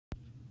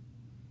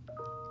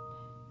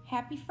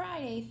Happy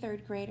Friday,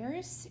 third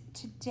graders.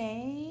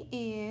 Today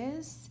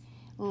is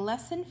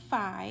lesson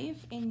 12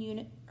 in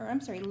unit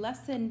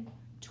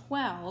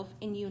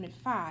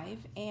 5,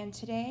 and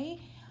today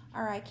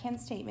our I can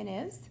statement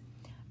is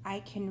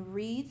I can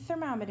read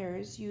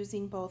thermometers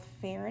using both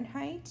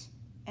Fahrenheit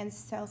and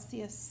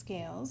Celsius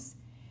scales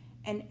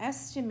and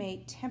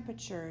estimate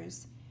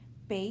temperatures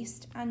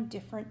based on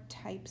different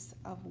types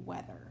of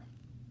weather.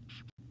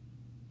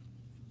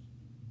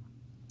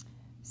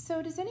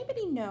 So does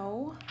anybody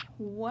know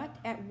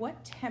at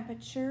what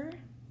temperature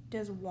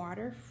does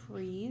water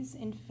freeze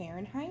in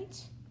Fahrenheit?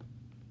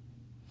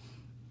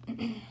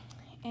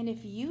 And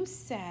if you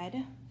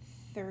said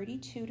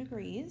 32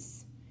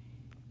 degrees,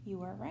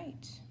 you are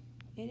right.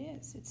 It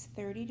is. It's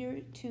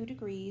 32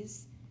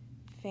 degrees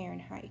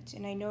Fahrenheit.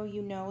 And I know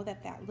you know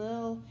that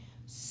little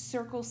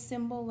circle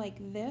symbol like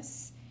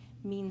this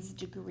means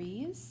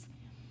degrees.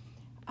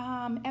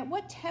 At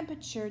what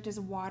temperature does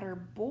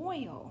water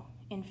boil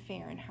in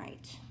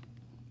Fahrenheit?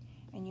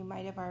 And you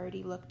might have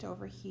already looked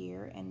over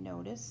here and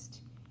noticed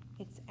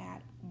it's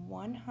at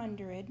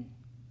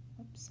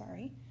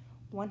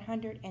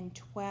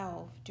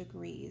 112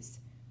 degrees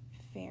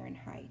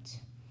Fahrenheit.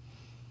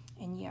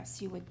 And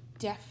yes, you would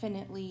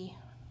definitely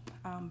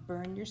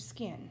burn your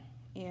skin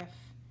if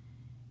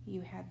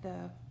you had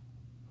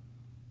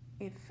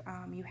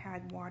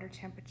water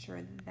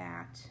temperature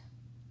that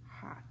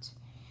hot.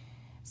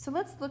 So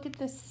let's look at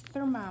this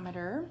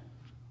thermometer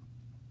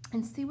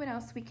and see what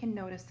else we can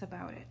notice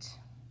about it.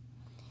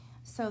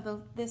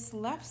 So this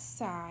left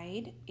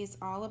side is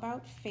all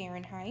about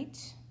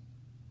Fahrenheit.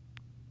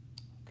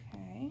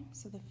 Okay,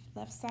 so the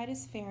left side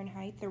is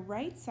Fahrenheit. The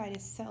right side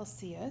is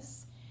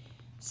Celsius.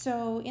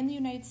 So in the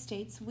United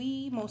States,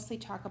 we mostly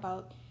talk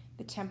about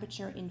the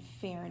temperature in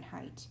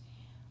Fahrenheit.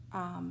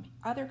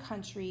 Other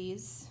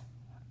countries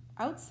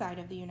outside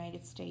of the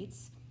United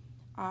States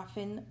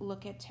often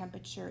look at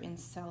temperature in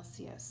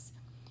Celsius.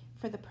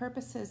 For the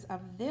purposes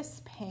of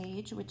this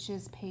page, which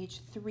is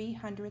page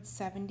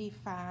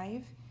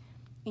 375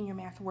 in your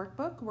math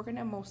workbook, we're going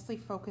to mostly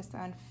focus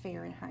on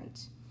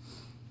Fahrenheit.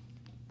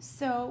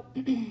 So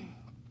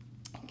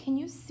can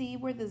you see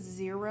where the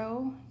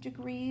 0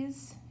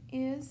 degrees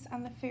is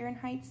on the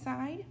Fahrenheit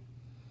side?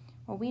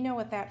 Well, we know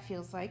what that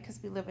feels like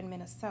because we live in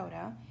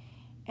Minnesota.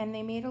 And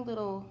they made a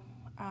little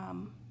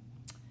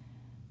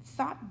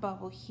thought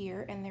bubble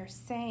here, and they're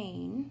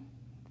saying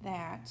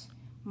that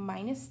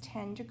minus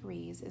 10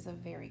 degrees is a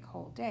very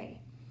cold day.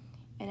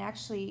 And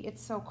actually,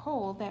 it's so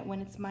cold that when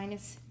it's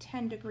minus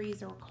 10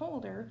 degrees or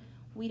colder,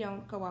 we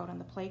don't go out on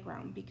the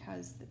playground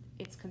because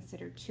it's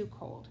considered too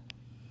cold.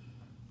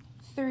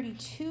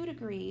 32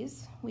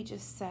 degrees, we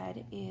just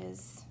said,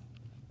 is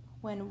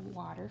when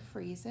water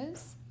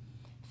freezes.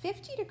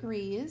 50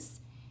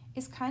 degrees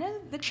is kind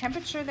of the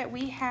temperature that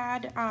we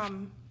had a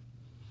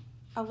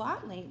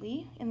lot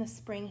lately in the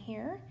spring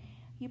here.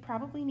 You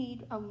probably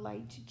need a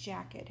light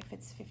jacket if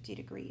it's 50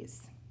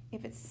 degrees.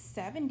 If it's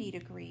 70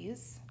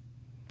 degrees,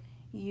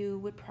 you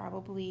would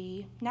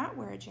probably not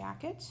wear a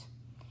jacket.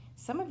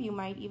 Some of you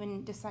might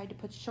even decide to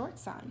put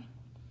shorts on.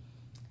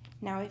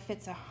 Now, if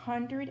it's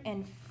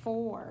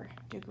 104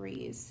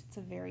 degrees, it's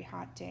a very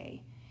hot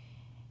day.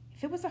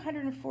 If it was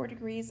 104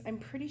 degrees, I'm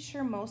pretty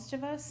sure most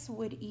of us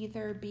would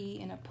either be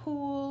in a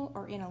pool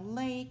or in a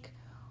lake,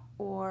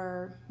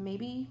 or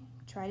maybe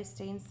try to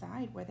stay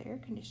inside where the air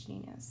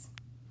conditioning is.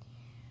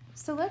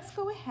 So let's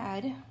go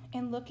ahead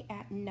and look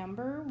at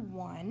number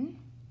 1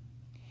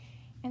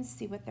 and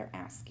see what they're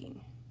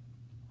asking.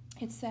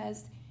 It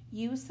says,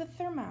 use the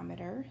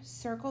thermometer,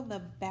 circle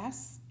the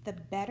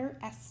better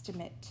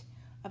estimate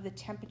of the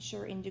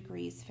temperature in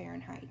degrees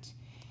Fahrenheit.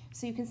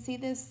 So you can see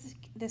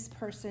this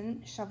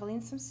person shoveling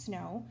some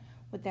snow.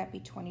 Would that be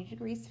 20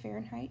 degrees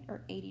Fahrenheit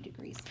or 80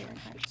 degrees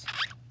Fahrenheit?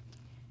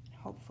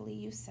 Hopefully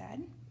you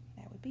said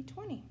that would be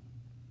 20.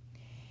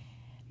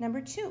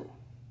 Number 2,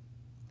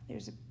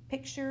 there's a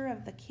picture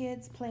of the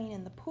kids playing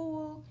in the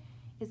pool.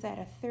 Is that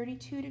a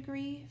 32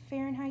 degree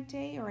Fahrenheit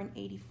day or an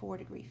 84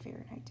 degree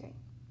Fahrenheit day?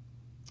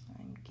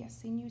 I'm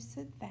guessing you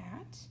said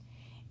that.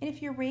 And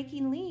if you're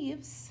raking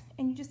leaves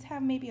and you just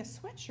have maybe a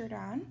sweatshirt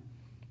on,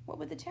 what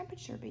would the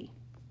temperature be?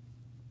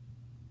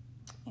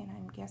 And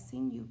I'm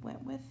guessing you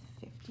went with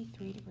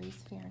 53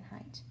 degrees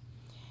Fahrenheit.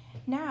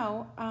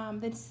 Now,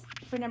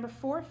 for number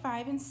 4,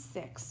 5, and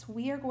 6,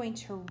 we are going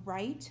to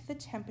write the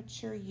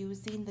temperature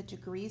using the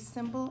degrees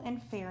symbol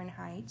and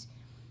Fahrenheit,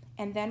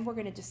 and then we're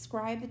going to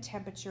describe the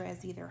temperature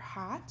as either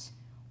hot,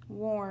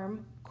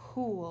 warm,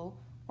 cool,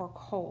 or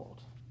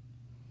cold.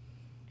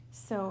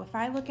 So if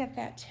I look at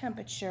that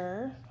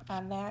temperature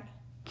on that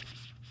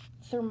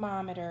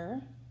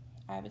thermometer,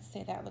 I would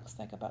say that looks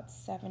like about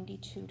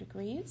 72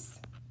 degrees.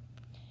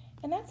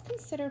 And that's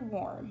considered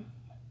warm.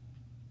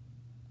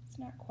 It's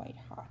not quite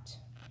hot.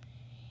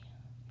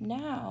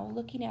 Now,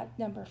 looking at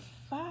number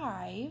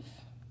 5,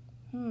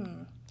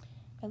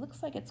 it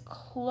looks like it's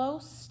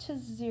close to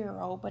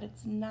 0, but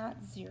it's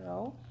not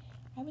 0.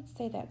 I would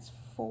say that's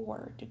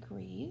 4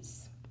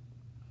 degrees.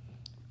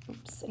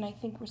 Oops, and I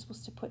think we're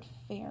supposed to put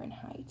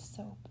Fahrenheit,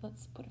 so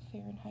let's put a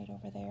Fahrenheit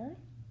over there.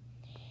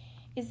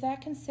 Is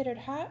that considered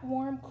hot,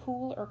 warm,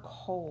 cool, or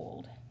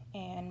cold?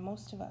 And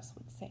most of us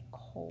would say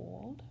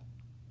cold.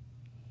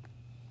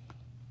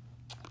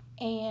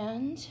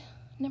 And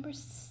number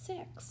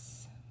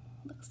 6,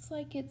 looks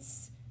like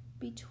it's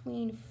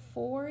between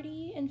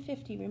 40 and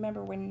 50.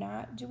 Remember, we're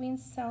not doing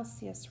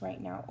Celsius right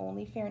now,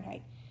 only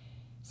Fahrenheit.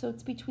 So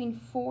it's between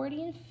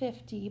 40 and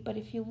 50, but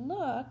if you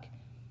look,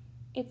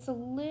 it's a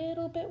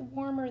little bit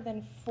warmer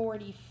than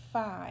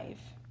 45.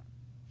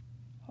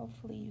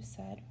 Hopefully you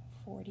said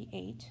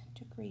 48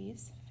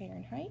 degrees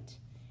Fahrenheit.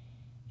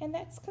 And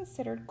that's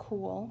considered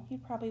cool. You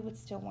probably would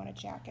still want a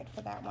jacket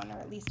for that one, or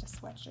at least a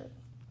sweatshirt.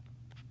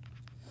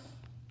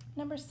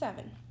 Number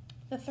 7,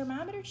 the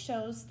thermometer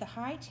shows the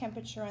high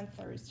temperature on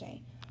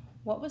Thursday.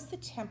 What was the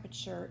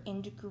temperature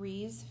in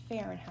degrees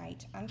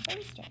Fahrenheit on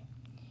Thursday?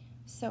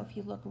 So if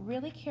you look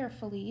really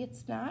carefully,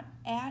 it's not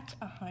at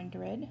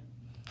 100.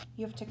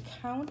 You have to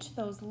count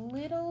those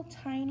little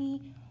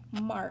tiny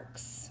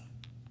marks.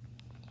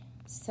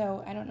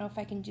 So I don't know if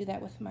I can do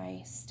that with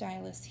my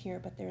stylus here,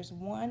 but there's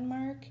one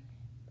mark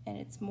and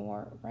it's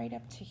more right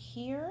up to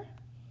here.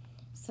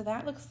 So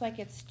that looks like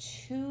it's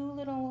 2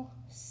 little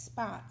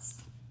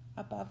spots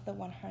above the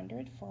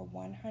 100 for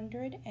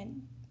 100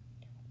 and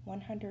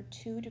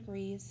 102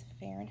 degrees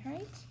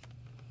Fahrenheit.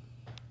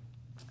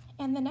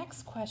 And the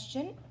next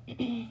question,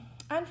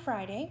 on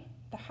Friday,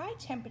 the high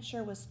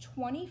temperature was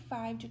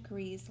 25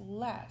 degrees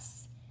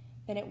less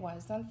than it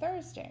was on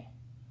Thursday.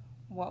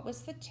 What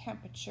was the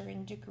temperature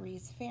in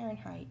degrees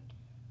Fahrenheit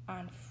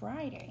on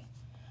Friday?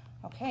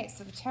 Okay,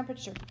 so the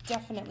temperature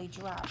definitely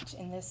dropped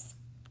in this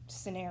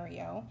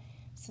scenario.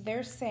 So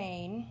they're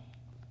saying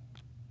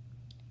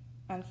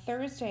on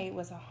Thursday it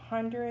was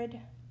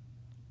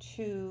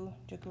 102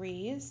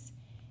 degrees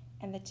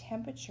and the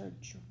temperature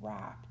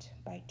dropped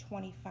by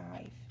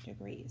 25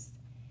 degrees.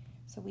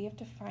 So we have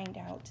to find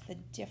out the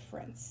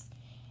difference.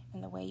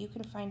 And the way you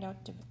can find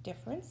out the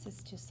difference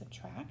is to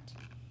subtract.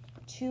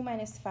 2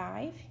 minus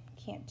 5,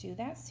 can't do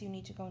that, so you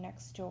need to go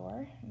next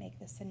door. Make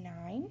this a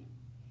 9.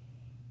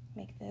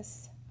 Make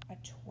this a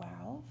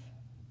 12.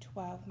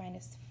 12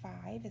 minus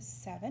 5 is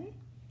 7.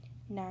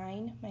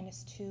 9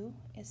 minus 2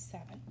 is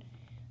 7.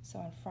 So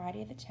on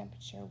Friday the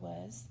temperature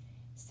was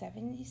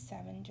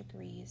 77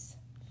 degrees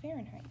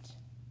Fahrenheit.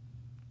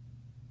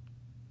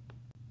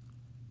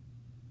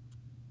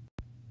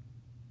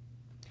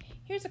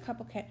 Here's a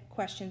couple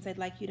questions I'd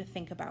like you to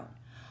think about.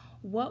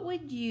 What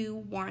would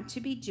you want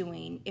to be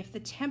doing if the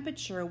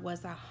temperature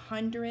was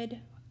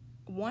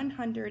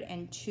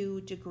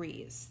 102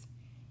 degrees?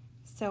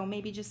 So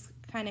maybe just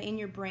kind of in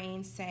your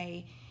brain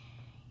say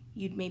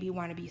you'd maybe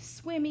want to be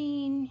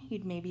swimming,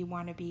 you'd maybe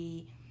want to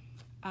be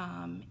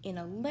in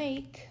a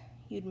lake,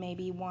 you'd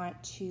maybe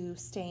want to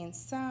stay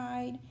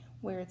inside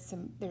where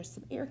there's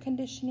some air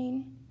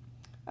conditioning.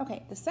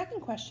 Okay, the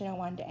second question I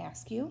wanted to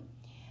ask you,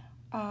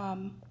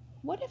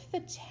 what if the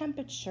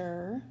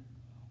temperature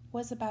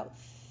was about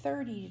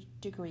 30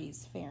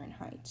 degrees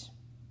Fahrenheit?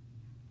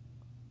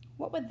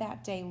 What would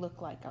that day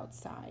look like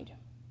outside?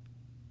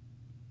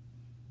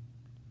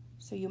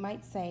 So you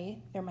might say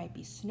there might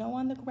be snow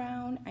on the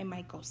ground, I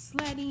might go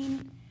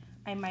sledding,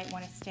 I might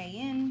want to stay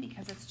in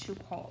because it's too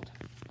cold.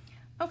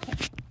 Okay.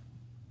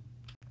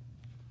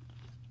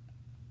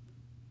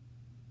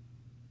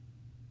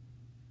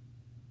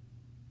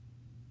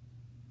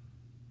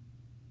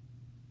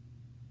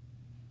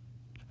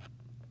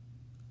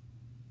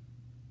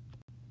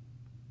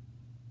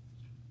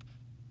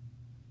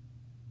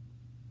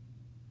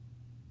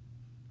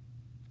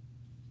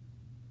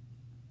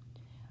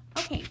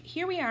 Okay,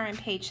 here we are on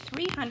page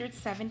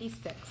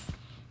 376.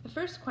 The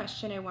first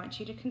question I want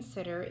you to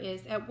consider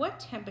is, at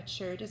what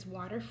temperature does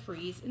water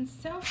freeze in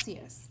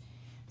Celsius?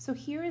 So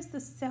here is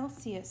the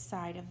Celsius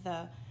side of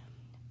the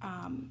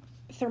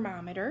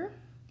thermometer,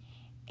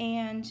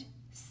 and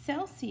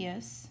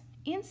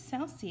in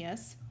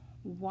Celsius,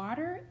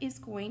 water is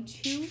going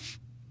to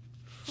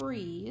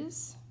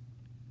freeze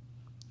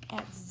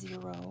at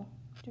 0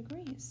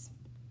 degrees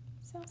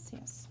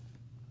Celsius.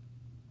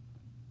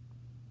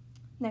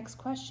 Next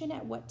question,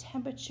 at what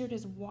temperature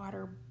does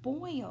water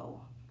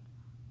boil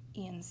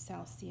in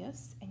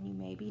Celsius? And you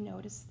maybe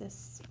notice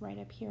this right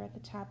up here at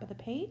the top of the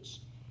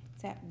page.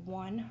 It's at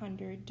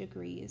 100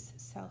 degrees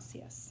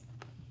Celsius.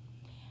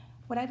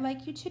 What I'd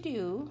like you to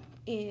do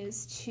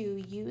is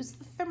to use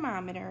the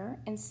thermometer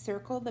and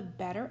circle the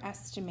better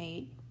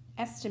estimate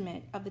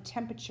of the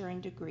temperature in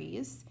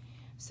degrees.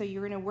 So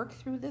you're going to work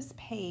through this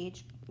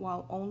page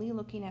while only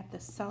looking at the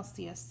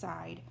Celsius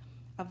side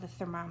of the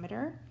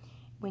thermometer.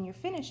 When you're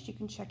finished, you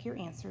can check your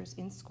answers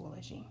in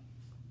Schoology.